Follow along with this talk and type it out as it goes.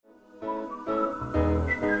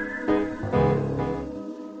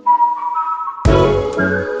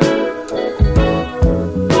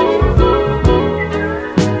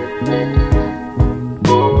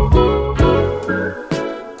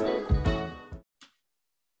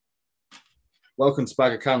Welcome to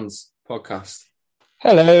Bag of Cans podcast.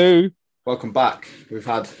 Hello. Welcome back. We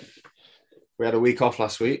had a week off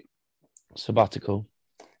last week. Sabbatical.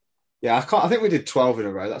 Yeah, I think we did 12 in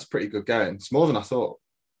a row. That's pretty good going. It's more than I thought,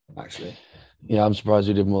 actually. Yeah, I'm surprised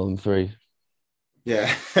we did more than three.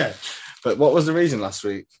 Yeah. But what was the reason last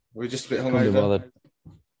week? Were we just a bit Couldn't be hungover?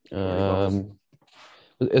 bothered.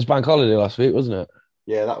 It was bank holiday last week, wasn't it?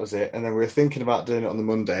 Yeah, that was it. And then we were thinking about doing it on the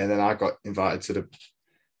Monday, and then I got invited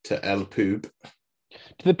to El Pub.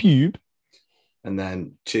 To the pube. And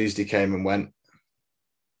then Tuesday came and went.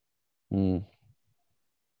 Mm.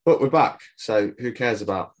 But we're back, so who cares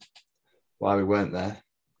about why we weren't there?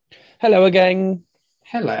 Hello again.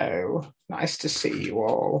 Hello. Nice to see you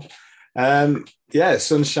all.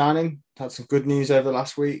 Sun's shining. Had some good news over the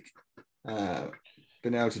last week. Been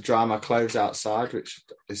able to dry my clothes outside, which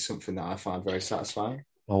is something that I find very satisfying.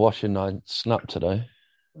 My washing line snapped today.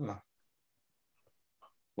 Oh.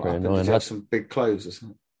 What Very happened? annoying. Did you have some big clothes or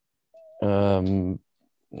something?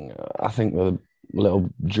 I think the little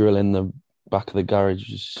drill in the back of the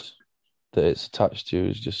garage that it's attached to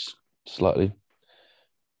is just slightly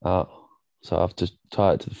out. So I have to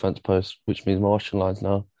tie it to the fence post, which means my washing line's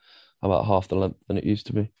now about half the length than it used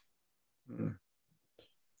to be.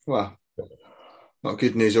 Well, not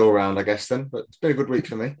good news all round, I guess, then, but it's been a good week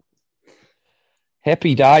for me.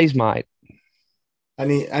 Happy days, mate.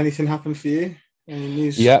 Anything happened for you? Any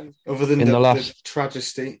news? Yeah. Other than the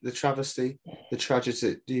tragedy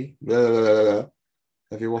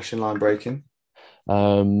of your washing line breaking.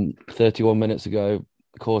 31 minutes ago,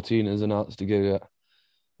 Cortina's announced a gig at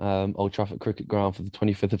Old Trafford Cricket Ground for the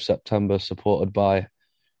 25th of September, supported by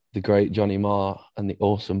the great Johnny Marr and the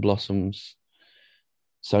Awesome Blossoms.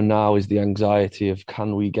 So now is the anxiety of,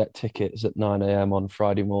 can we get tickets at 9 a.m. on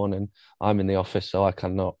Friday morning? I'm in the office, so I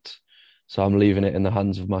cannot. So I'm leaving it in the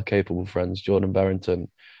hands of my capable friends, Jordan Berrington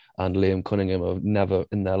and Liam Cunningham, who have never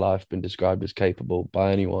in their life been described as capable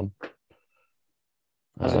by anyone.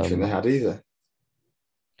 I don't think they had either.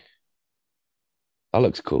 That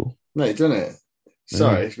looks cool. No, doesn't it?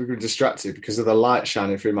 Sorry if we were distracted because of the light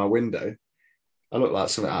shining through my window. I look like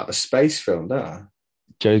something out of a space film, don't I?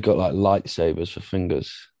 Joe's got like lightsabers for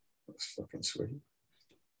fingers. That's fucking sweet.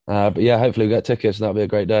 But yeah, hopefully we get tickets and that'll be a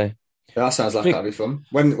great day. Yeah, that sounds like that'll be fun.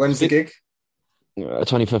 When's the gig?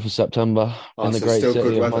 25th of September in the great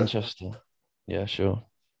city of Manchester. Yeah, sure.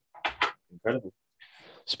 Incredible.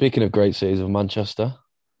 Speaking of great cities of Manchester,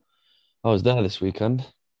 I was there this weekend.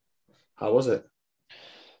 How was it?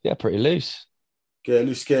 Yeah, pretty loose. Get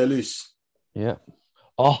loose. Yeah.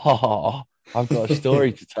 Oh, I've got a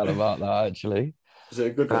story to tell about that, actually. Is it a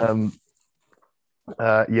good one?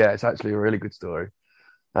 Yeah, it's actually a really good story.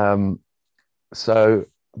 So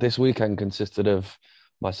this weekend consisted of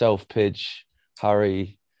myself, Pidge,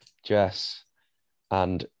 Harry, Jess,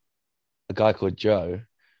 and a guy called Joe,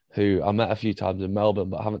 who I met a few times in Melbourne,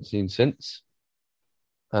 but haven't seen since.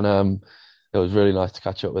 And it was really nice to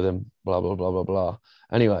catch up with him, blah, blah, blah, blah, blah.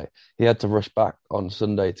 Anyway, he had to rush back on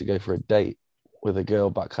Sunday to go for a date with a girl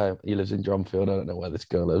back home. He lives in Dronfield. I don't know where this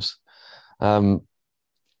girl lives.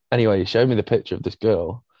 Anyway, he showed me the picture of this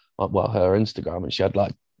girl, well, her Instagram, and she had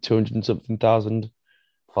like 200 and something thousand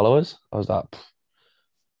followers. I was like,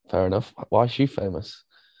 fair enough. Why is she famous?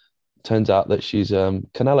 Turns out that she's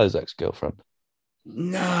Canelo's ex-girlfriend.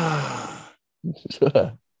 Nah.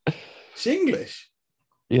 She's English?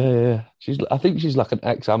 Yeah. I think she's like an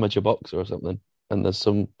ex-amateur boxer or something. And there's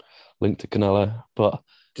some link to Canelo. But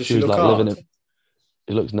Does she was like hard? living in.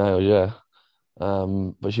 He looks nailed, yeah.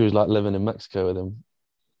 But she was like living in Mexico with him.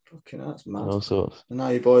 Fucking hell, that's mad. And all sorts. And now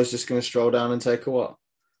your boy's just going to stroll down and take a what?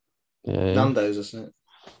 Yeah. Nando's or something.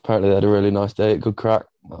 Apparently they had a really nice day. Good crack.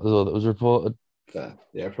 That was all that was reported. Fair.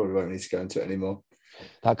 Yeah, I probably won't need to go into it anymore.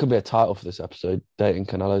 That could be a title for this episode, Dating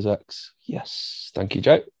Canelo's Ex. Yes. Thank you,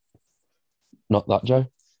 Joe. Not that Joe.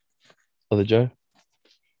 Other Joe.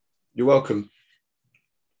 You're welcome.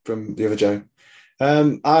 From the other Joe.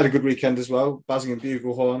 I had a good weekend as well. Basing and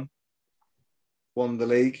Buglehorn won the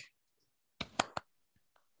league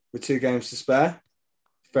with 2 games to spare.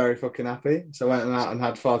 Very fucking happy. So I went out and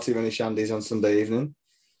had far too many shandies on Sunday evening.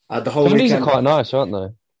 I had the whole Shandies weekend. Are quite nice, aren't they?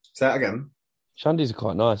 Say that again. Shandies are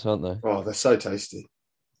quite nice, aren't they? Oh, they're so tasty.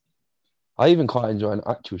 I even quite enjoy an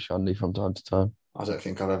actual shandy from time to time. I don't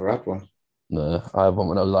think I've ever had one. No, I had one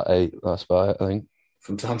when I was like 8. That's about it, I think.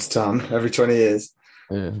 From time to time, every 20 years.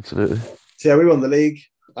 Yeah, absolutely. So yeah, we won the league.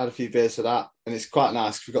 I had a few beers for that, and it's quite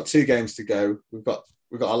nice because we've got 2 games to go. We've got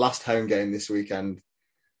our last home game this weekend.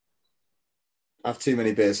 I have too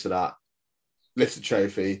many beers for that. Lift the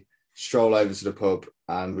trophy, stroll over to the pub,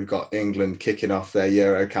 and we've got England kicking off their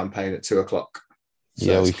Euro campaign at 2:00. So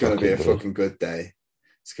yeah, it's going to be a fucking good day.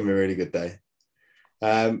 It's going to be a really good day.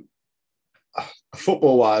 Um,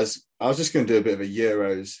 Football wise, I was just going to do a bit of a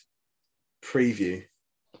Euros preview.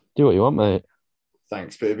 Do what you want, mate.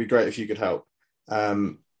 Thanks, but it'd be great if you could help.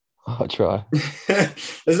 I'll try.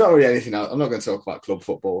 There's not really anything else. I'm not going to talk about club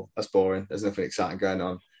football. That's boring. There's nothing exciting going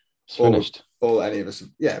on. It's finished. All any of us,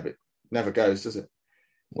 yeah, but it never goes, does it?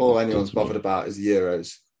 All anyone's bothered about is the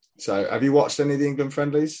Euros. So, have you watched any of the England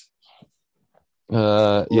friendlies?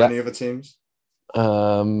 Or Yeah. any other teams?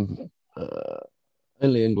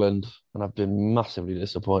 Only England, and I've been massively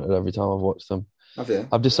disappointed every time I've watched them. Have you?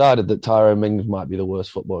 I've decided that Tyrone Mings might be the worst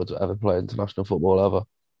footballer to ever play international football ever.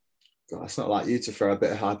 God, it's not like you to throw a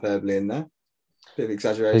bit of hyperbole in there. Bit of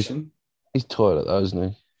exaggeration. He's toilet though,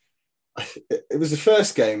 isn't he? It was the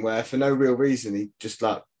first game where, for no real reason, he just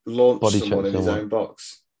like launched someone in his own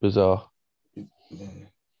box. Bizarre. Yeah.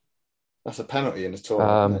 That's a penalty in a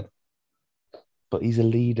tournament, isn't it? But he's a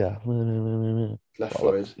leader. Left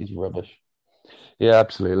footed. He's rubbish. Yeah,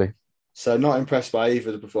 absolutely. So not impressed by either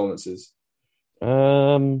of the performances.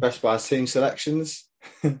 Impressed by his team selections.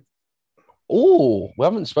 Oh, we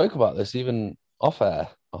haven't spoke about this even off air.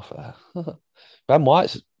 Ben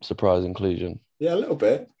White's surprise inclusion. Yeah, a little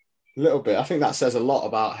bit. I think that says a lot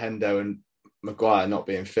about Hendo and Maguire not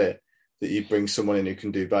being fit, that you bring someone in who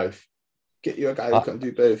can do both. Get you a guy who can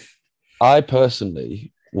do both. I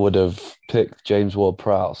personally would have picked James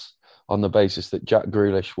Ward-Prowse on the basis that Jack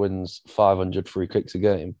Grealish wins 500 free kicks a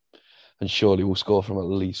game and surely will score from at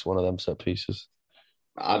least one of them set pieces.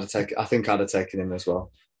 I think I'd have taken him as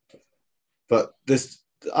well. But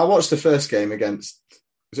I watched the first game against,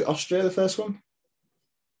 was it Austria, the first one?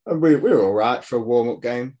 And we were all right for a warm-up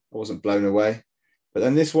game. I wasn't blown away. But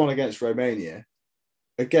then this one against Romania,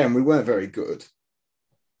 again, we weren't very good.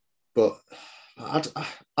 But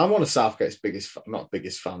I'm one of Southgate's not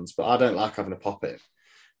biggest fans, but I don't like having a pop in.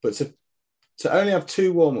 But to only have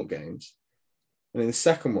 2 warm-up games, and in the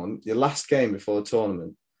second one, your last game before the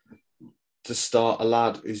tournament, to start a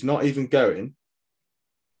lad who's not even going.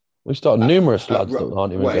 We started numerous lads that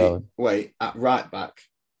aren't even going. Wait, at right back,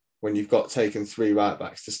 when you've got taken 3 right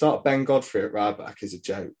backs, to start Ben Godfrey at right back is a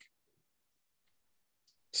joke.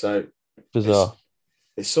 So bizarre.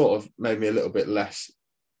 It sort of made me a little bit less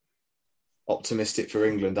optimistic for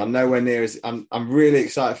England. I'm nowhere near as I'm really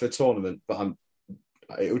excited for the tournament, but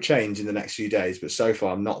it will change in the next few days. But so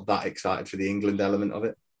far, I'm not that excited for the England element of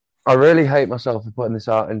it. I really hate myself for putting this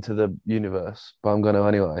out into the universe, but I'm going to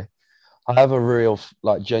anyway. I have a real,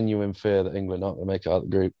 genuine fear that England aren't going to make it out of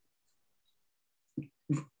the group.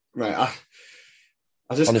 Right.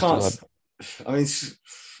 I just can't. I mean,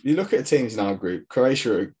 you look at the teams in our group.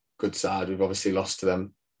 Croatia are a good side. We've obviously lost to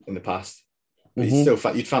them in the past. But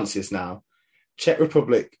you'd fancy us now. Czech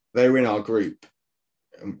Republic, they were in our group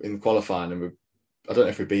in qualifying, and I don't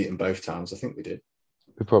know if we beat them both times. I think we did.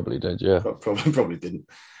 We probably did, yeah. Probably didn't.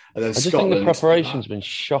 And then I just think the preparation's been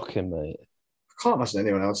shocking, mate. I can't imagine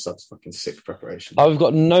anyone else had fucking sick preparation. We've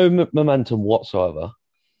got no momentum whatsoever.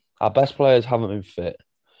 Our best players haven't been fit.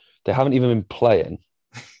 They haven't even been playing.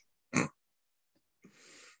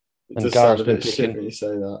 And Gareth's been picking. When you say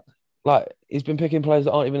that, he's been picking players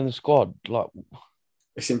that aren't even in the squad.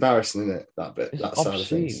 It's embarrassing, isn't it? That bit, that obscene. Side of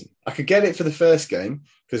things. I could get it for the first game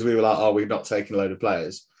because we were like, "Oh, we've not taken a load of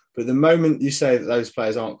players." But the moment you say that those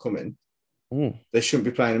players aren't coming, they shouldn't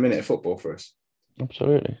be playing a minute of football for us.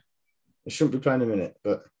 Absolutely, they shouldn't be playing a minute.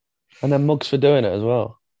 And then mugs for doing it as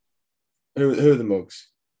well. Who are the mugs?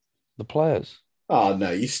 The players. Oh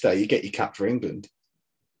no, you stay. You get your cap for England.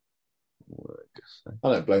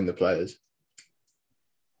 I don't blame the players.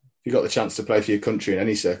 If you got the chance to play for your country in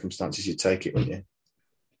any circumstances, you'd take it, wouldn't you?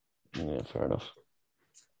 Yeah, fair enough.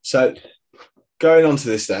 So, going on to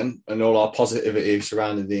this then, and all our positivity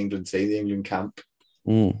surrounding the England team, the England camp,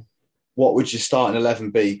 what would your starting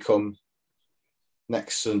 11 be come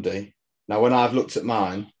next Sunday? Now, when I've looked at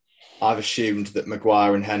mine, I've assumed that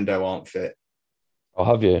Maguire and Hendo aren't fit. Oh,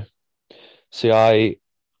 have you? See, I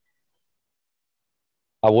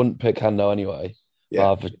wouldn't pick Hendo anyway.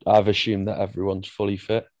 Yeah. I've assumed that everyone's fully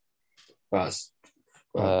fit. Right.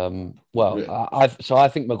 I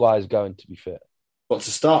think Maguire's going to be fit. What,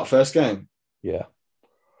 to start first game? Yeah.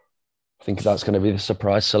 I think that's going to be the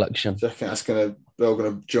surprise selection. Do you reckon they're all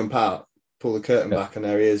going to jump out, pull the curtain back, and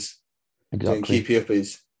there he is. Exactly. Doing keepy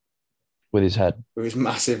uppies. With his head. With his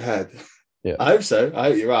massive head. Yeah. I hope so. I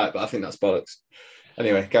hope you're right, but I think that's bollocks.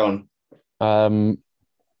 Anyway, go on.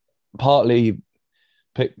 Partly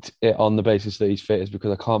picked it on the basis that he's fit is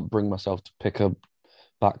because I can't bring myself to pick a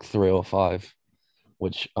back 3 or 5,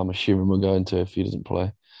 which I'm assuming we're going to if he doesn't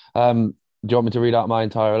play. Do you want me to read out my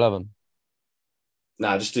entire 11?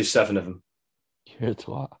 No, just do 7 of them. You're a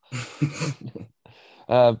twat.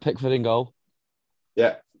 Pickford in goal.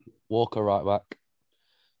 Yeah. Walker right back,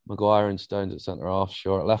 Maguire and Stones at centre half,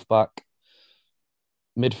 Shaw at left back.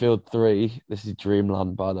 Midfield three, this is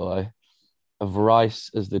dreamland, by the way, of Rice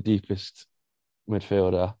as the deepest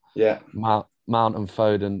midfielder, Yeah. Mount and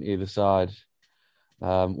Foden either side,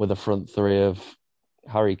 with a front three of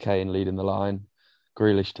Harry Kane leading the line,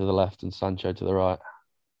 Grealish to the left and Sancho to the right.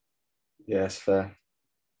 Yeah, it's fair.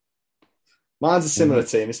 Mine's a similar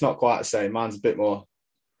team. It's not quite the same. Mine's a bit more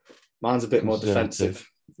Conservative. defensive.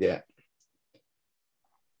 Yeah.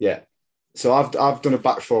 Yeah. So I've done a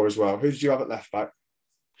back four as well. Who did you have at left back?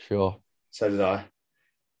 Sure. So did I.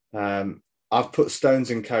 I've put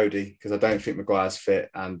Stones and Cody because I don't think Maguire's fit,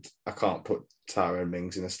 and I can't put Tyrone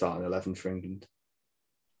Mings in the starting 11 for England.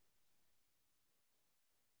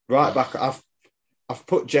 Right back, I've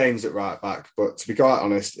put James at right back, but to be quite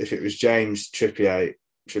honest, if it was James,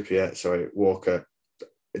 Walker,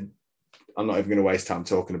 I'm not even going to waste time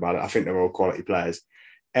talking about it. I think they're all quality players.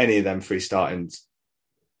 Any of them three startings.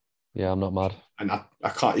 Yeah, I'm not mad. And I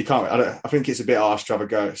think it's a bit harsh to have a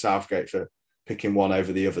go at Southgate for picking one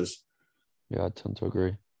over the others. Yeah, I tend to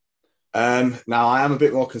agree. Now, I am a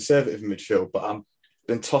bit more conservative in midfield, but I'm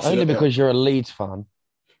been tossing only because you're a Leeds fan.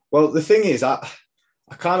 Well, the thing is, I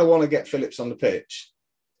kind of want to get Phillips on the pitch,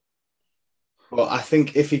 but I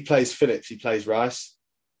think if he plays Phillips, he plays Rice.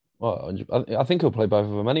 Well, I think he'll play both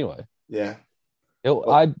of them anyway. Yeah,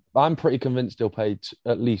 I'm pretty convinced he'll play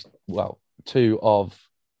at least two of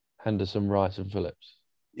Henderson, Rice, and Phillips.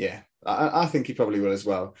 Yeah, I think he probably will as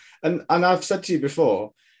well. And I've said to you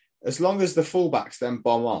before, as long as the fullbacks then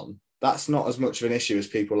bomb on, that's not as much of an issue as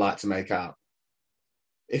people like to make out.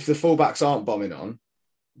 If the fullbacks aren't bombing on,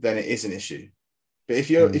 then it is an issue. But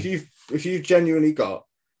if you've genuinely got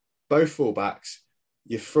both fullbacks,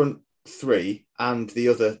 your front three, and the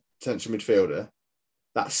other central midfielder,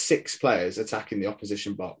 that's 6 players attacking the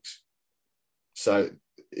opposition box. So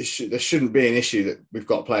there shouldn't be an issue that we've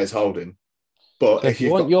got players holding. But if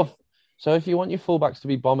you want your fullbacks to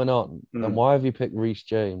be bombing on, then why have you picked Reece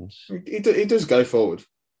James? He does go forward.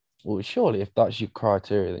 Well, surely if that's your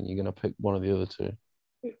criteria, then you're going to pick one of the other two.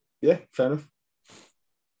 Yeah, fair enough.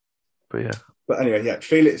 But yeah. But anyway, yeah,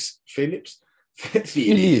 Phillips.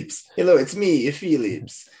 Hello, it's me,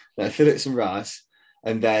 Phillips. No, Phillips and Rice,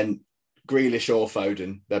 and then Grealish or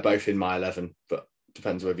Foden. They're both in my 11, but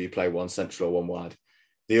depends whether you play one central or one wide.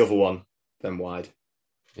 The other one, then wide.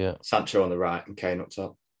 Yeah. Sancho on the right and Kane up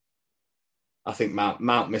top. I think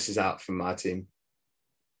Mount misses out from my team,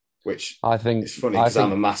 which I think it's funny because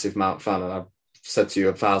I'm a massive Mount fan and I've said to you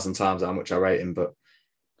 1,000 times how much I rate him, but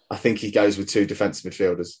I think he goes with 2 defensive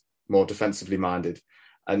midfielders, more defensively minded.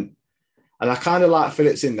 And I kind of like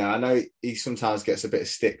Phillips in there. I know he sometimes gets a bit of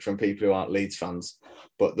stick from people who aren't Leeds fans,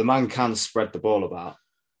 but the man can spread the ball about,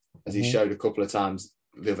 as he showed a couple of times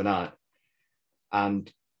the other night.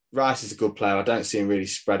 And Rice is a good player. I don't see him really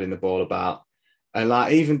spreading the ball about. And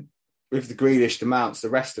like even with the Grealish, the Mounts, the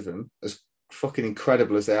rest of them, as fucking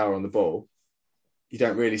incredible as they are on the ball, you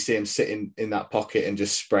don't really see him sitting in that pocket and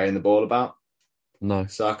just spraying the ball about. No.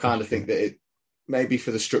 So I kind of think that it maybe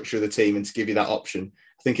for the structure of the team and to give you that option.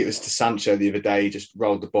 I think it was to Sancho the other day, he just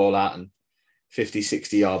rolled the ball out and 50,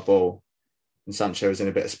 60-yard ball. And Sancho was in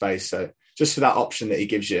a bit of space. So just for that option that he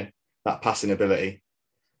gives you, that passing ability,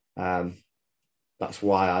 that's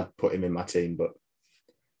why I'd put him in my team. But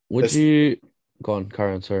would you go on,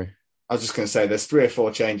 carry on, sorry. I was just going to say there's 3 or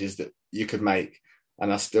 4 changes that you could make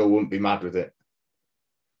and I still wouldn't be mad with it.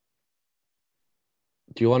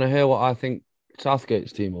 Do you want to hear what I think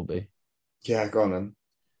Southgate's team will be? Yeah, go on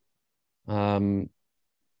then.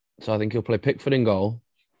 So I think he'll play Pickford in goal,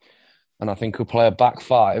 and I think he'll play a back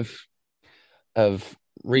 5 of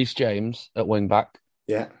Reece James at wing back.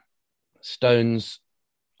 Yeah. Stones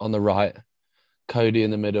on the right, Cody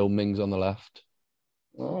in the middle, Mings on the left.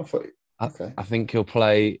 Oh, okay. I think he'll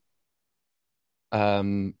play,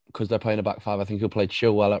 because they're playing a back 5, I think he'll play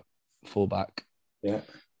Chilwell at full back. Yeah.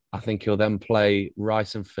 I think he'll then play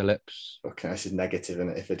Rice and Phillips. Okay, this is negative, isn't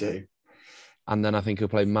it, if I do? And then I think he'll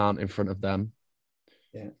play Mount in front of them.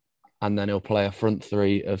 Yeah. And then he'll play a front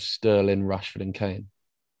 3 of Sterling, Rashford and Kane.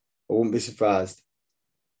 I wouldn't be surprised.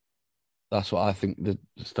 That's what I think the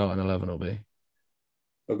starting 11 will be.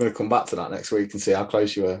 We're going to come back to that next week and see how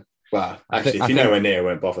close you were. Well, actually, if you're nowhere near,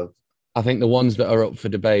 won't bother. I think the ones that are up for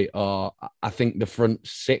debate are, I think the front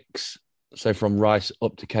 6, so from Rice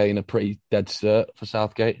up to Kane, are pretty dead cert for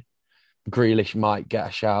Southgate. Grealish might get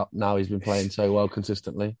a shout now he's been playing so well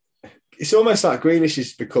consistently. It's almost like Grealish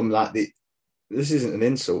has become like this isn't an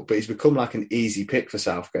insult, but he's become like an easy pick for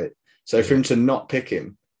Southgate. So for him to not pick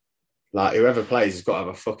him, like whoever plays has got to have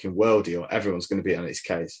a fucking worldie or everyone's going to be on his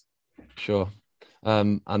case. Sure.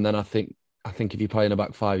 And then I think I think if you play in a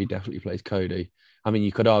back five, he definitely plays Cody. I mean,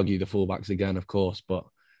 you could argue the fullbacks again, of course, but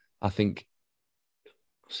I think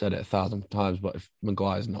I've said it 1,000 times. But if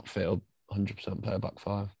Maguire's not fit, he'll 100% play a back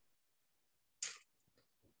five.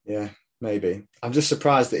 Yeah, maybe. I'm just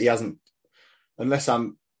surprised that he hasn't. Unless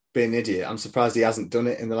I'm being an idiot, I'm surprised he hasn't done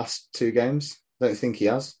it in the last 2 games. I don't think he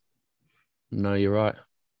has. No, you're right.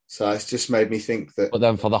 So it's just made me think that But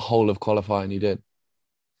then for the whole of qualifying, he did.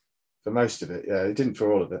 for most of it, yeah, he didn't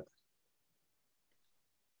for all of it.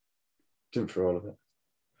 Didn't for all of it.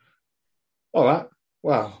 All right.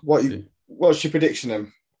 Wow. What's your prediction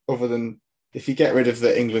then? Other than if you get rid of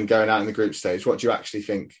the England going out in the group stage, what do you actually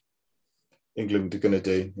think England are going to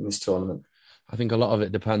do in this tournament? I think a lot of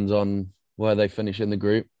it depends on where they finish in the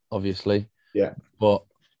group, obviously. Yeah. But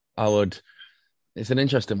it's an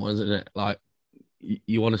interesting one, isn't it? Like,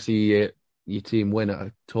 you want to see your team win at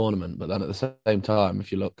a tournament, but then at the same time,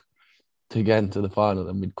 if you look to get into the final,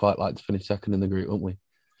 then we'd quite like to finish second in the group, wouldn't we?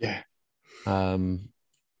 Yeah.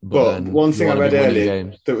 But one thing I read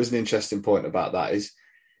earlier that was an interesting point about that is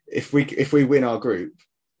if we win our group,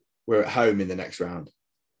 we're at home in the next round.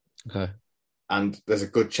 Okay. And there's a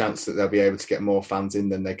good chance that they'll be able to get more fans in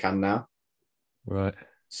than they can now. Right.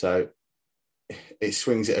 So it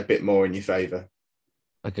swings it a bit more in your favour.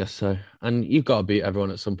 I guess so. And you've got to beat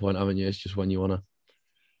everyone at some point, haven't you? It's just when you want to.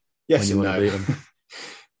 Yes and no. Beat them.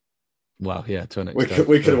 Well, yeah, to an extent.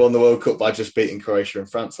 We could have won the World Cup by just beating Croatia and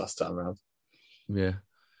France last time around. Yeah.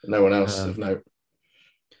 No one else of note.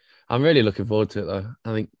 I'm really looking forward to it, though.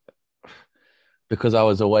 I think because I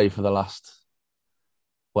was away for the last...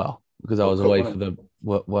 Well, because I was away for the...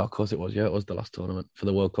 Well, of course it was. Yeah, it was the last tournament for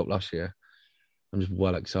the World Cup last year. I'm just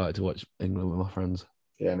well excited to watch England with my friends.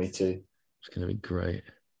 Yeah, me too. It's going to be great.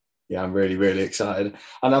 Yeah, I'm really, really excited.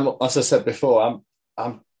 And as I said before,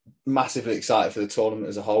 I'm massively excited for the tournament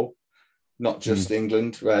as a whole, not just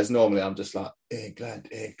England, whereas normally I'm just like, England.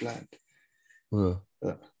 Well,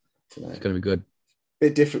 it's going to be good.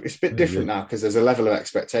 Bit different. It's a bit different now because there's a level of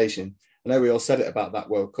expectation. I know we all said it about that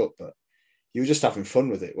World Cup, but you were just having fun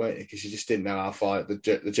with it, weren't you? Because you just didn't know how far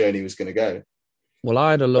the journey was going to go. Well,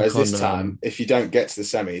 I had a look. Whereas this time, if you don't get to the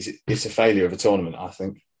semis, it's a failure of a tournament, I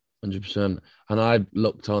think. 100%. And I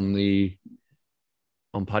looked on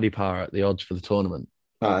Paddy Power at the odds for the tournament.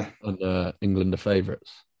 Aye. And England are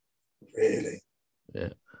favourites. Really? Yeah.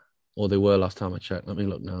 Or they were last time I checked. Let me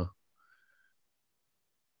look now.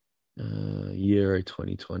 Euro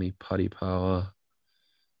 2020, Paddy Power.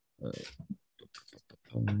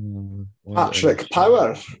 Patrick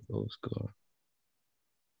Power.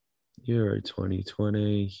 Euro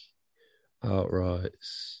 2020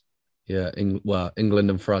 outrights. Yeah, England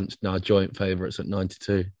and France now joint favourites at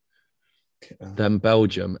 92. Then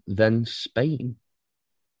Belgium, then Spain.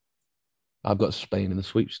 I've got Spain in the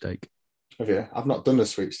sweepstake. Have you? I've not done a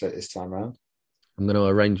sweepstake this time round. I'm going to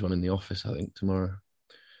arrange one in the office, I think, tomorrow.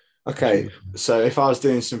 Okay, so if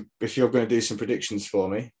you're going to do some predictions for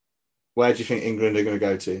me, where do you think England are going to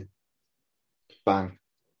go to? Bang.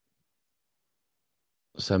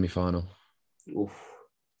 Semi-final. Oof.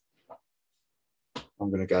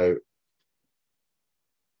 I'm going to go.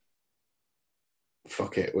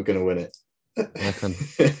 Fuck it, we're going to win it. I can.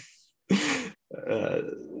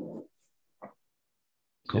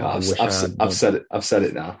 I've said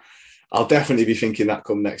it now. I'll definitely be thinking that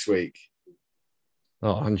come next week.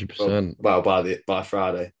 Oh, 100%. Well, by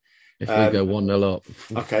Friday. If we go 1-0 up.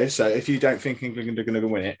 Okay, so if you don't think England are going to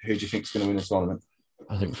win it, who do you think is going to win the tournament?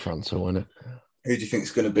 I think France will win it. Who do you think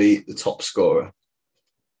is going to be the top scorer?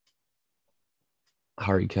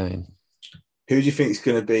 Harry Kane. Who do you think is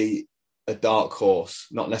going to be a dark horse?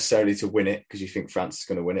 Not necessarily to win it, because you think France is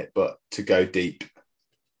going to win it, but to go deep.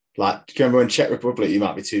 Like, do you remember when Czech Republic, you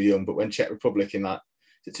might be too young, but when Czech Republic in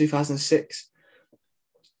 2006?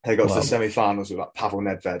 They got to the semi-finals with Pavel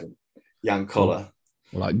Nedved and Jan Koller.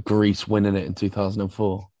 Like Greece winning it in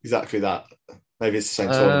 2004. Exactly that. Maybe it's the same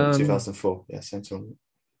tournament, 2004. Yeah, same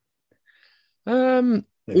tournament.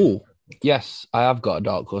 Yes, I have got a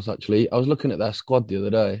dark horse, actually. I was looking at their squad the other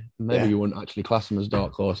day. Maybe you wouldn't actually class them as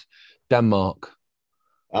dark horse. Denmark.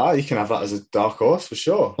 You can have that as a dark horse, for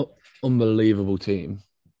sure. Unbelievable team.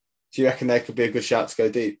 Do you reckon they could be a good shout to go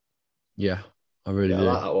deep? Yeah, I really do.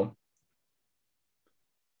 I like that one.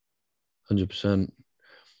 100%.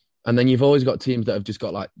 And then you've always got teams that have just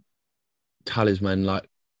got like talisman, like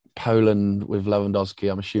Poland with Lewandowski.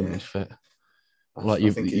 I'm assuming he's fit. Like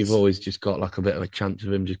you've always just got like a bit of a chance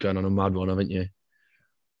of him just going on a mad one, haven't you?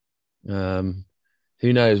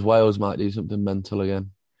 Who knows? Wales might do something mental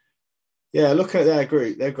again. Yeah, looking at their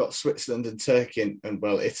group, they've got Switzerland and Turkey and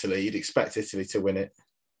Italy. You'd expect Italy to win it.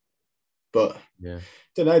 But Yeah.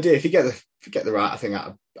 don't know, if you get the right thing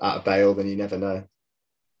out of Bale, then you never know.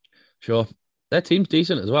 Sure. Their team's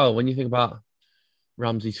decent as well. When you think about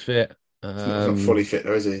Ramsey's fit, He's not fully fit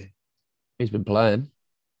though, is he? he's been playing.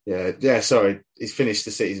 Yeah. Sorry, he's finished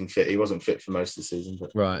the season fit. He wasn't fit for most of the season,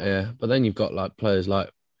 but Right, yeah. But then you've got like players like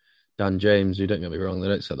Dan James, who don't get me wrong, they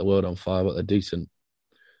don't set the world on fire, but they're decent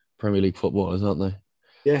Premier League footballers, aren't they?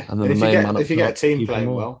 yeah. And then And the main man up if you get a top, team Kiefer playing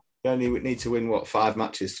Moore. well, you only need to win 5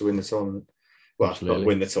 matches to win the tournament. Well, not Absolutely.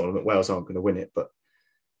 win the tournament. Wales aren't going to win it, but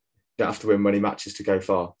you don't have to win many matches to go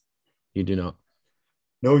far. You do not.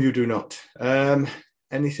 No, you do not.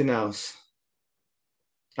 Anything else?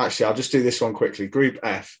 Actually, I'll just do this one quickly. Group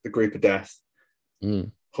F, the group of death.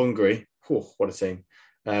 Mm. Hungary. Whew, what a team.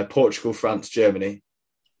 Portugal, France, Germany.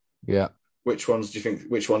 Yeah, Which one do you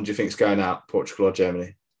think is going out? Portugal or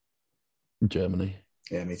Germany? Germany.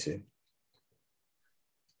 Yeah, me too.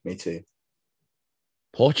 Me too.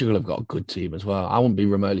 Portugal have got a good team as well. I wouldn't be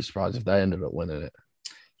remotely surprised if they ended up winning it.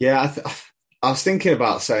 Yeah, I was thinking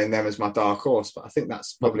about saying them as my dark horse, but I think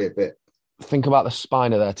that's probably a bit. Think about the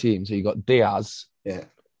spine of their team. So you've got Diaz, Yeah,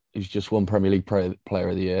 who's just won Premier League Player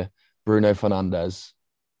of the Year, Bruno Fernandes,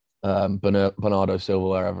 Bernardo Silva,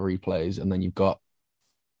 wherever he plays. And then you've got,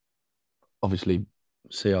 obviously,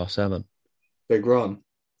 CR7, big Ron.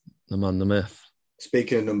 the man, the myth.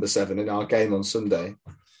 Speaking of number 7, in our game on Sunday,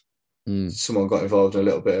 Mm. someone got involved in a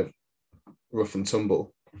little bit of rough and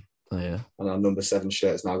tumble. Oh, yeah. And our number 7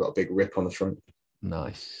 shirt's now got a big rip on the front.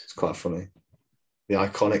 Nice. It's quite funny. The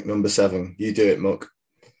iconic number 7. You do it, Muck.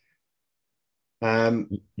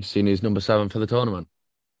 You've seen who's number 7 for the tournament?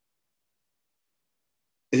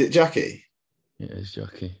 Is it Jackie? Yeah, it's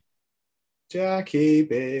Jackie. Jackie,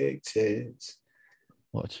 big tits.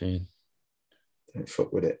 What a tune. Don't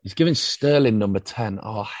fuck with it. He's giving Sterling number 10.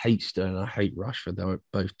 Oh, I hate Sterling. I hate Rashford. They're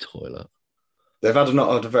both toilet. They've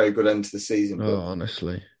not had a very good end to the season. But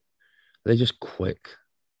Honestly. They're just quick.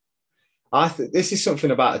 I think this is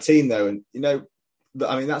something about a team, though. And,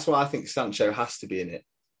 that's why I think Sancho has to be in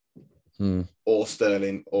it. Or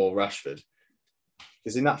Sterling or Rashford.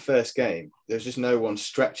 Because in that first game, there's just no one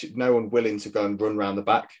willing to go and run around the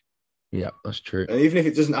back. Yeah, that's true. And even if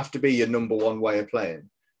it doesn't have to be your number one way of playing,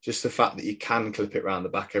 just the fact that you can clip it around the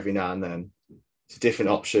back every now and then, it's a different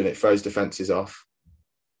option. It throws defences off.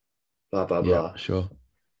 Blah, blah, blah. Yeah, sure.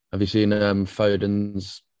 Have you seen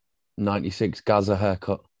Foden's 96 Gaza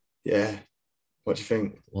haircut? Yeah. What do you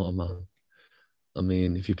think? What a man. I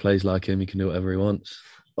mean, if he plays like him, he can do whatever he wants.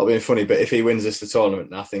 Not being funny, but if he wins us the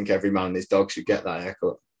tournament, I think every man and his dog should get that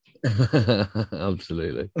haircut.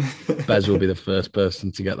 Absolutely. Bez will be the first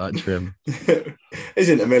person to get that trim.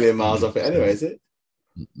 Isn't a million miles off it anyway, is it?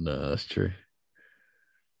 No, that's true.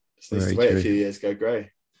 Just needs to wait a few years, go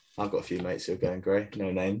grey. I've got a few mates who are going grey,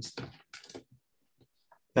 no names.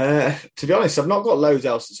 To be honest, I've not got loads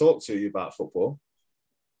else to talk to you about football.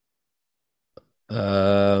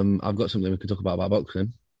 I've got something we could talk about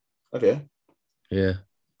boxing. Have you? Yeah.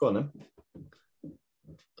 Go on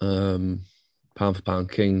then. Pound for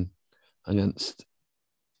pound king against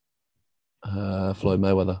Floyd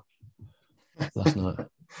Mayweather last night.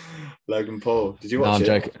 Logan Paul. Did you watch it?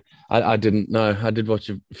 I'm joking. I didn't know. I did watch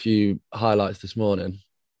a few highlights this morning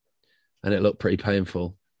and it looked pretty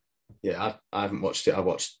painful. Yeah, I haven't watched it. I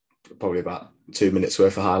watched probably about 2 minutes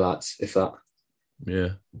worth of highlights, if that.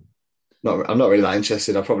 Yeah. I'm not really that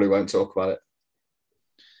interested. I probably won't talk about it.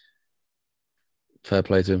 Fair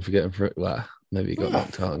play to him for getting through it. Well, maybe he got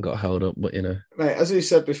knocked out and got held up, but Mate, as you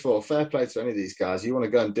said before, fair play to any of these guys. You want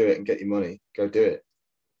to go and do it and get your money, go do it.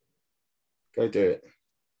 Go do it.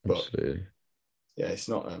 But, absolutely. Yeah, it's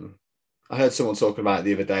not. I heard someone talking about it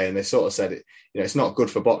the other day, and they sort of said it. It's not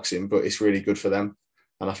good for boxing, but it's really good for them.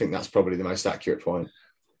 And I think that's probably the most accurate point.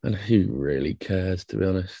 And who really cares, to be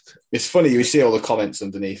honest? It's funny, you see all the comments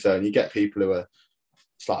underneath there, and you get people who are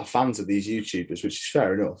like fans of these YouTubers, which is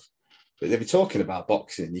fair enough. But they'll be talking about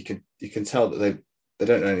boxing. You can tell that they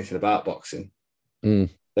don't know anything about boxing. They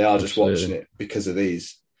are just watching it because of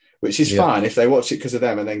these, which is fine. If they watch it because of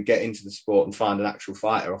them and then get into the sport and find an actual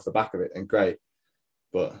fighter off the back of it, then great.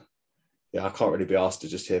 But yeah, I can't really be asked to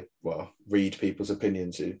just read people's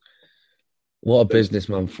opinions. What a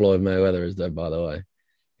businessman Floyd Mayweather is, though, by the way.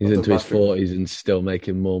 He's into his 40s and still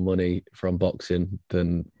making more money from boxing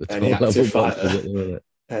than the top level boxers at the minute.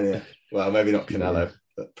 Yeah. Well, maybe not Canelo,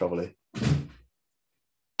 but probably.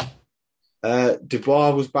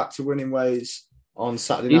 Dubois was back to winning ways on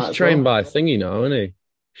Saturday night. He's trained by Thingy now, isn't he?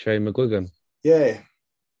 Shane McGuigan. Yeah.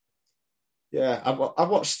 I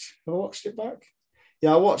watched it back.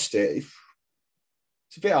 Yeah, I watched it.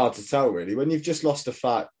 It's a bit hard to tell, really, when you've just lost a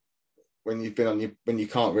fight. When you've been when you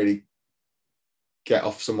can't really get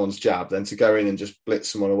off someone's jab than to go in and just blitz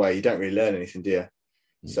someone away. You don't really learn anything, do you?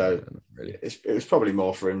 So not really. it was probably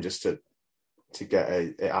more for him just to get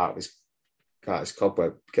it out of his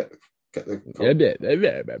cobweb, get the a little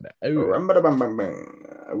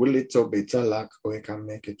bit of luck, we can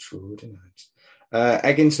make it through tonight.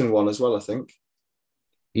 Eggington won as well, I think.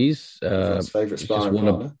 He's Everyone's favourite just sparring won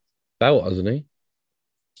partner. a belt, hasn't he?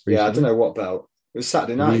 Yeah, I Recently? don't know what belt. It was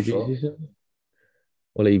Saturday night.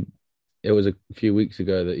 Well, it was a few weeks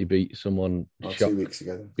ago that he beat someone. 2 weeks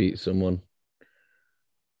ago. Beat someone.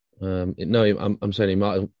 No, I'm saying he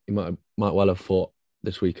might well have fought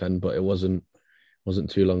this weekend, but it wasn't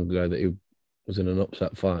too long ago that he was in an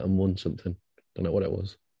upset fight and won something. Don't know what it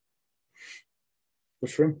was.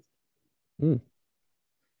 Good for him.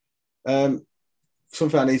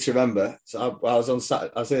 Something I need to remember. So I was on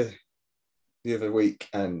Saturday. I was here the other week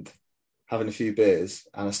and having a few beers,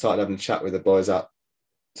 and I started having a chat with the boys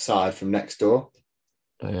outside from next door.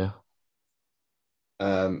 Oh yeah.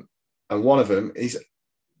 And one of them,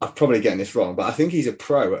 I'm probably getting this wrong, but I think he's a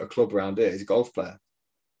pro at a club around here. He's a golf player.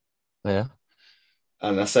 Yeah.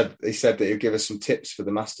 And he said that he'll give us some tips for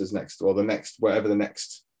the Masters whatever the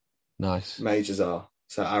next nice majors are.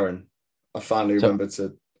 So Aaron, I finally remembered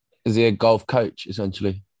to. Is he a golf coach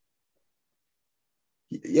essentially?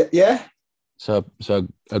 Yeah. So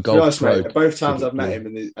a golf pro. Mate, both times I've met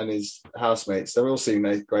him and his housemates, they all seem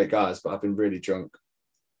great guys, but I've been really drunk.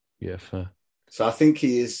 Yeah, fair. So I think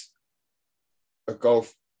he is a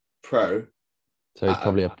golf pro. So he's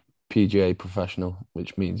probably a PGA professional,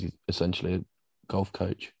 which means he's essentially a golf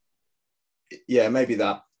coach. Yeah, maybe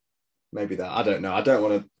that. I don't know. I don't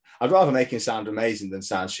want to. I'd rather make him sound amazing than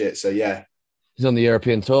sound shit. So yeah, he's on the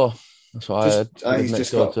European tour. That's what I heard. I think he's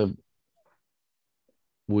just got to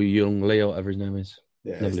Woo Young Lee, whatever his name is.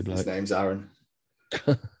 Yeah, his name's Aaron.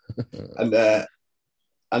 and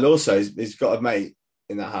also he's got a mate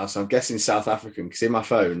in that house. I'm guessing South African because in my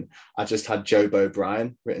phone I just had Jobo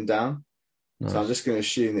Bryan written down. Nice. So I'm just going to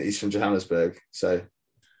assume that he's from Johannesburg. So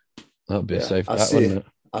that'd be a safe bet, wouldn't it?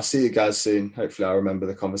 I'll see you guys soon. Hopefully I'll remember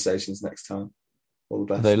the conversations next time. All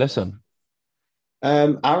the best. Do they listen?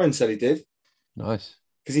 Aaron said he did. Nice.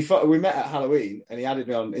 Because we met at Halloween and he added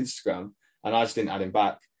me on Instagram and I just didn't add him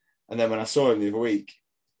back. And then when I saw him the other week,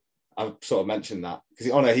 I sort of mentioned that because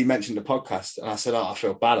he mentioned the podcast and I said, I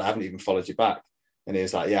feel bad. I haven't even followed you back. And he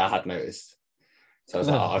was like, yeah, I had noticed. So I was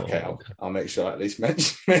like, okay, I'll make sure I at least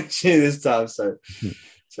mention you this time. So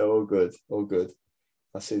all good.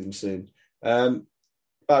 I'll see them soon. But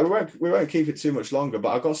we won't keep it too much longer,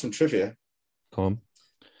 but I've got some trivia. Come on.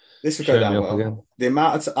 This will go down well. Again. The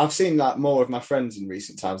amount I've seen more of my friends in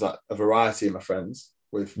recent times, like a variety of my friends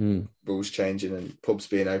with rules changing and pubs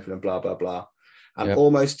being open and blah, blah, blah. And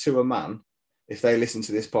almost to a man, if they listen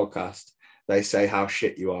to this podcast, they say how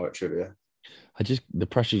shit you are at trivia. The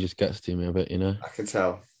pressure just gets to me a bit, you know? I can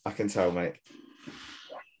tell, mate.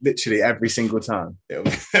 Literally every single time. It'll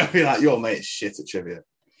be like, your mate's shit at trivia.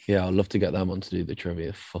 Yeah, I'd love to get them on to do the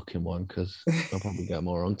trivia fucking one because I'll probably get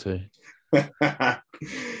more on too.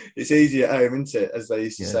 It's easy at home, isn't it? As they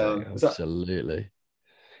used to say. Absolutely.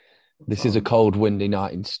 This is a cold, windy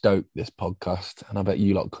night in Stoke, this podcast, and I bet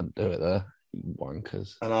you lot couldn't do it there, you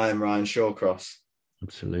wankers. And I am Ryan Shawcross.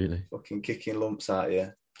 Absolutely. Fucking kicking lumps out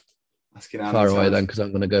here. Asking how far away then, because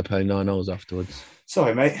I'm going to go play 9 holes afterwards.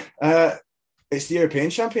 Sorry, mate. It's the European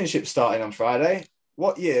Championship starting on Friday.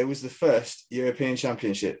 What year was the first European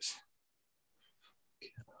Championships?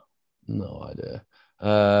 No idea.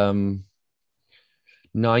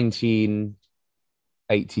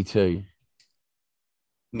 1982.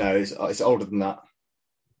 No, it's older than that.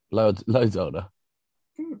 Loads older.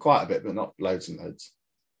 Quite a bit, but not loads and loads.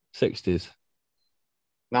 60s.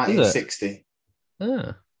 1960.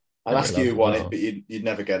 Ah. I'd ask you who won it, but you'd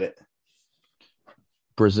never get it.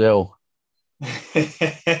 Brazil. Tom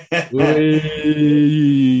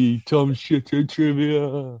Shitter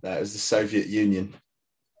trivia. That was the Soviet Union.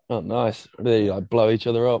 Oh, nice. They blow each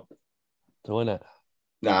other up to win it.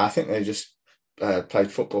 No, I think they just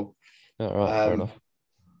played football. Oh, right, fair enough.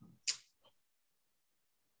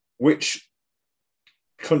 Which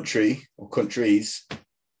country or countries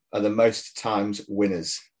are the most times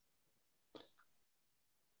winners?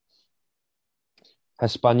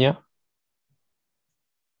 España.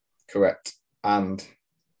 Correct. And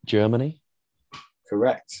Germany.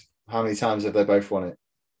 Correct. How many times have they both won it?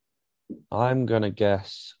 I'm going to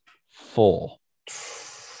guess 4.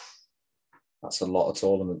 That's a lot of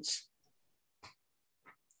tournaments.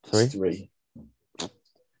 3? 3.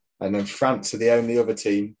 And then France are the only other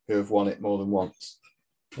team who have won it more than once.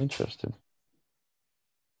 Interesting.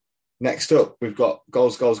 Next up, we've got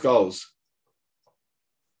goals.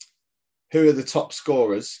 Who are the top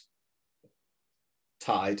scorers?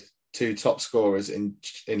 Tied two top scorers in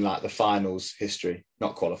like the finals history,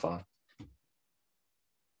 not qualifying.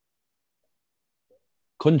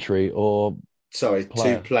 Country or Sorry,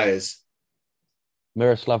 player? 2 players.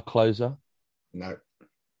 Miroslav Klose, No,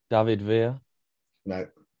 David Villa. no.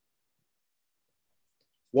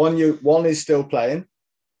 One is still playing.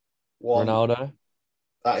 One Ronaldo.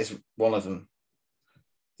 that is one of them.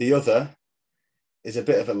 The other is a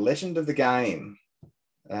bit of a legend of the game.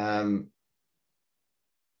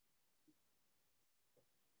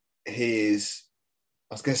 He is.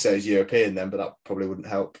 I was going to say he's European then, but that probably wouldn't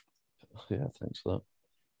help. Yeah, thanks for that.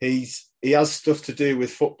 He has stuff to do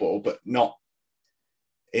with football, but not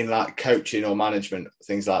in like coaching or management,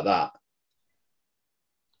 things like that.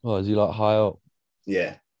 Oh, is he like high up?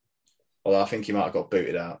 Yeah. Although I think he might have got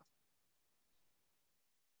booted out.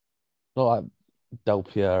 Not like Del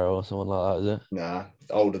Piero or someone like that, is it? Nah,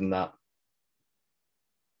 older than that.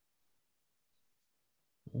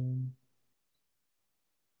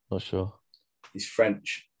 Not sure. He's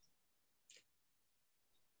French.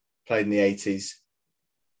 Played in the 80s.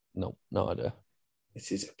 No idea.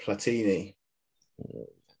 It is Platini.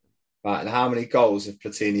 Right, and how many goals have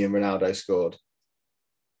Platini and Ronaldo scored?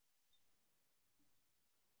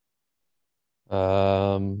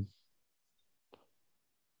 How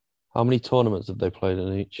many tournaments have they played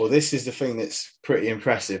in each? Well, this is the thing that's pretty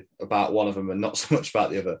impressive about one of them and not so much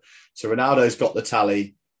about the other. So Ronaldo's got the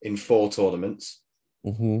tally in 4 tournaments,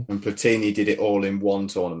 and Platini did it all in 1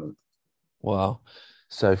 tournament. Wow.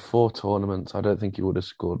 So 4 tournaments. I don't think he would have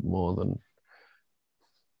scored more than...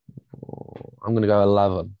 I'm going to go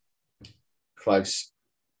 11. Close.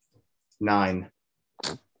 9.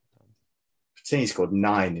 Platini scored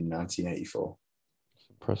 9 in 1984.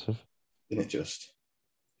 Impressive. Isn't it just?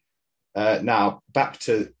 Now, back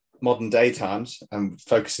to modern day times and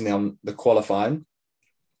focusing on the qualifying.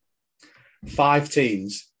 5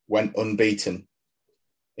 teams went unbeaten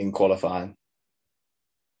in qualifying.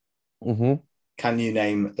 Can you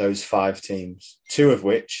name those 5 teams? 2 of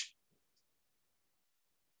which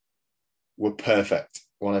were perfect,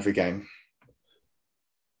 won every game.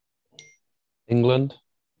 England,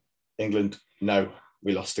 no,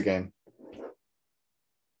 we lost a game.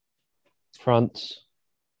 France,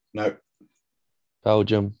 no.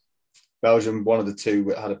 Belgium, one of the 2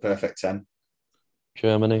 had a perfect 10.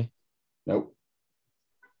 Germany, Nope.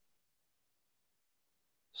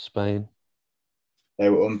 Spain, They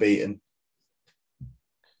were unbeaten.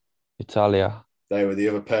 Italia. They were the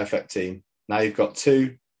other perfect team. Now you've got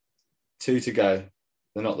two to go.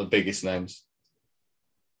 They're not the biggest names.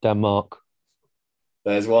 Denmark.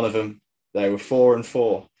 There's one of them. They were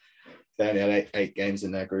 4-4. They only had 8 games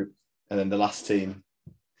in their group. And then the last team.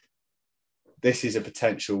 This is a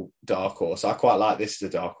potential dark horse. I quite like this as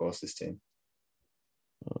a dark horse, this team.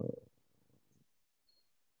 You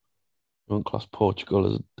wouldn't class Portugal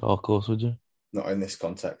as a dark horse, would you? Not in this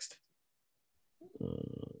context.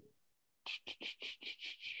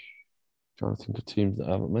 Trying to think of teams that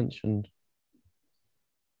I haven't mentioned.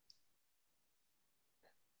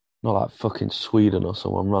 Not like fucking Sweden or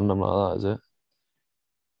someone random like that, is it?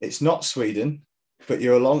 It's not Sweden, but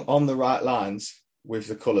you're on the right lines with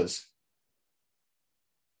the colours.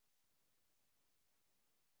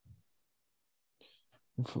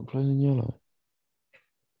 Playing in yellow.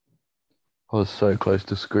 I was so close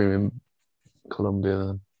to screaming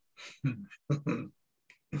Colombia then.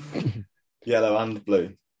 Yellow and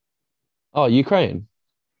blue. Oh, Ukraine.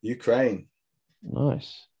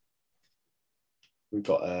 Nice. We've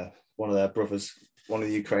got one of their brothers, one of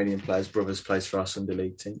the Ukrainian players' brothers plays for our Sunday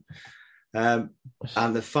League team. And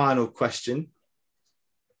the final question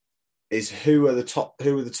is who are the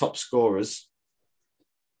top scorers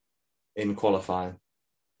in qualifying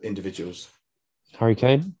individuals? Harry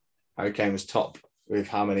Kane. Harry Kane was top with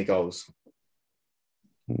how many goals?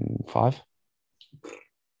 5.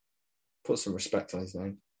 Put some respect on his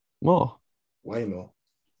name. More. Way more.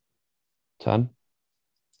 10.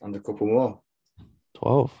 And a couple more.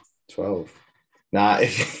 12. Now,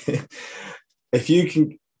 if you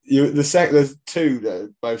can, there's 2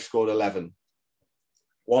 that both scored 11.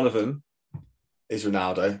 One of them is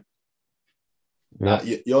Ronaldo. Yeah. Now,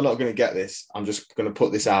 you're not going to get this. I'm just going to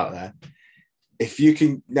put this out there. If you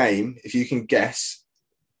can guess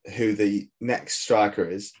who the next striker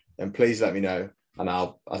is, then please let me know, and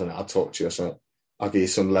I'll talk to you or something. I'll give you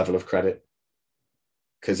some level of credit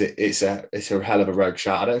because it's a hell of a rogue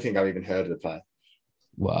shot. I don't think I've even heard of the player.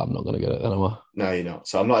 Well, I'm not going to get it then, am I? No, you're not.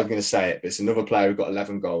 So I'm not even going to say it, but it's another player who got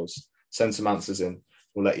 11 goals. Send some answers in.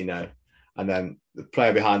 We'll let you know. And then the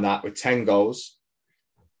player behind that with 10 goals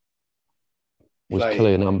was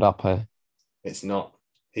Kylian Mbappe. It's not.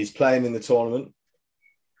 He's playing in the tournament.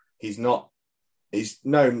 He's not. He's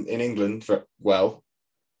known in England for well,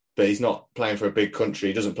 but he's not playing for a big country.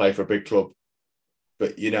 He doesn't play for a big club,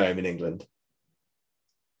 but you know him in England.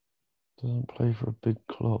 Doesn't play for a big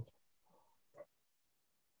club.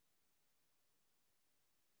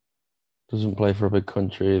 Doesn't play for a big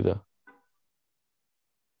country either.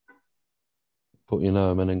 But you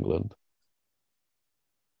know him in England.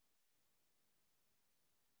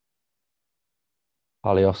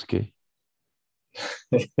 Alioski.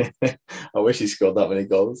 I wish he scored that many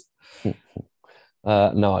goals.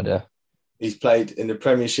 No idea. He's played in the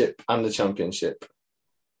Premiership and the Championship.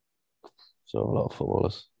 So a lot of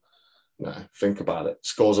footballers. No, think about it.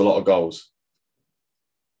 Scores a lot of goals.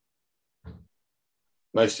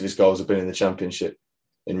 Most of his goals have been in the Championship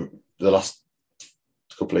in the last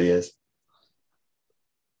couple of years.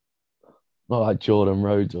 Not like Jordan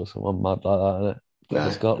Rhodes or someone mad like that, is it? No.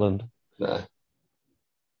 For Scotland.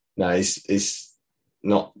 No, he's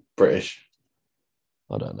not British.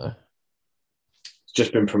 I don't know. He's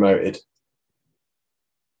just been promoted.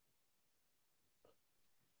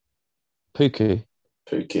 Pookie.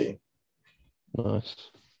 Nice.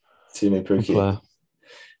 Teemu Pukki.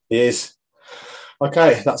 He is.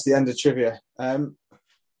 Okay, that's the end of trivia. I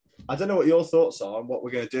don't know what your thoughts are on what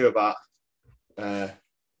we're going to do about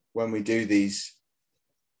when we do these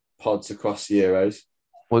pods across the Euros.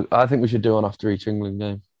 Well, I think we should do one after each England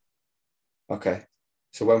game. Okay.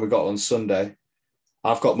 So when we got on Sunday,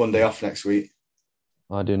 I've got Monday off next week.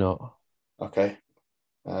 I do not. Okay.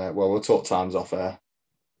 Well, we'll talk times off air.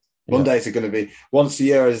 Yeah. Mondays are going to be, once the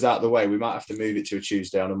Euros is out of the way, we might have to move it to a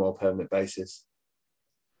Tuesday on a more permanent basis.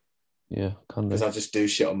 Yeah, can do. Because I just do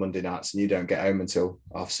shit on Monday nights and you don't get home until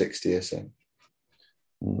 60 or so.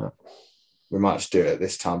 No. We might just do it at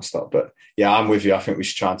this time slot. But yeah, I'm with you. I think we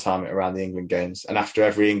should try and time it around the England games. And after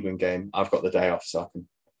every England game, I've got the day off so I can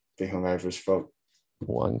be hungover as fuck.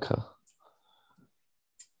 Wanker.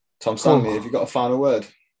 Tom Stanley, have you got a final word?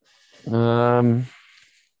 Don't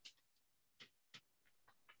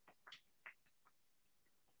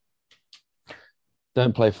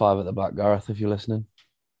play 5 at the back, Gareth, if you're listening.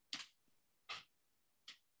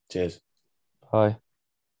 Cheers. Bye.